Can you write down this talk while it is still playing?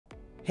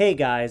Hey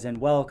guys, and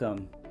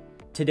welcome.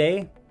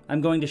 Today,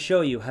 I'm going to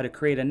show you how to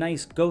create a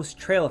nice ghost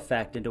trail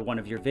effect into one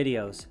of your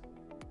videos.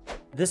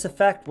 This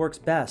effect works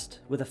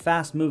best with a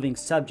fast-moving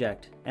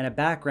subject and a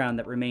background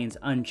that remains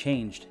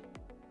unchanged.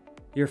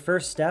 Your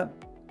first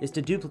step is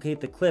to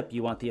duplicate the clip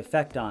you want the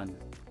effect on.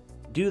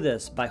 Do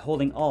this by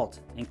holding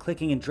Alt and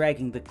clicking and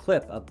dragging the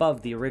clip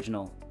above the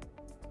original.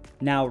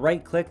 Now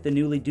right-click the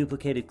newly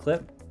duplicated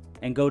clip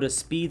and go to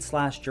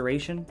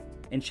Speed/Duration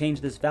and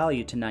change this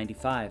value to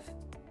 95.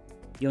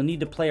 You'll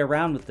need to play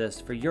around with this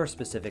for your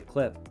specific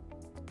clip.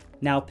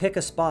 Now pick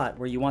a spot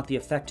where you want the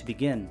effect to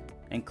begin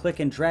and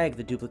click and drag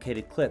the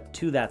duplicated clip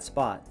to that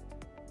spot.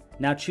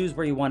 Now choose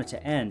where you want it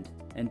to end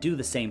and do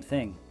the same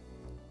thing.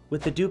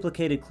 With the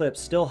duplicated clip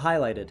still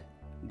highlighted,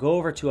 go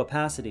over to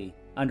Opacity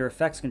under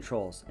Effects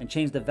Controls and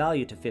change the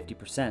value to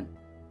 50%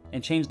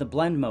 and change the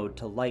blend mode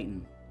to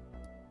Lighten.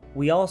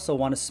 We also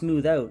want to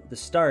smooth out the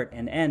start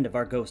and end of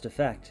our ghost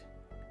effect.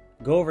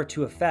 Go over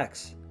to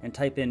Effects and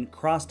type in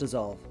Cross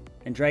Dissolve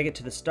and drag it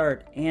to the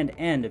start and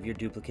end of your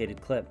duplicated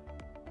clip.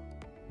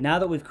 Now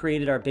that we've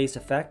created our base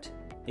effect,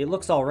 it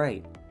looks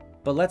alright,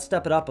 but let's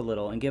step it up a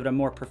little and give it a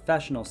more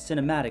professional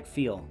cinematic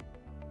feel.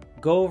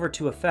 Go over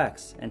to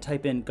Effects and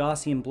type in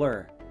Gaussian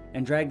Blur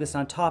and drag this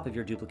on top of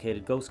your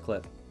duplicated ghost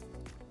clip.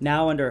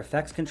 Now under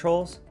Effects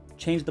Controls,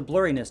 change the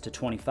blurriness to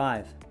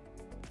 25.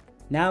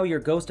 Now your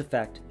ghost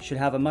effect should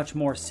have a much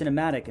more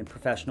cinematic and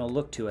professional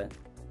look to it.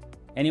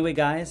 Anyway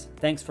guys,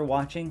 thanks for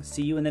watching,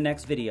 see you in the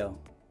next video.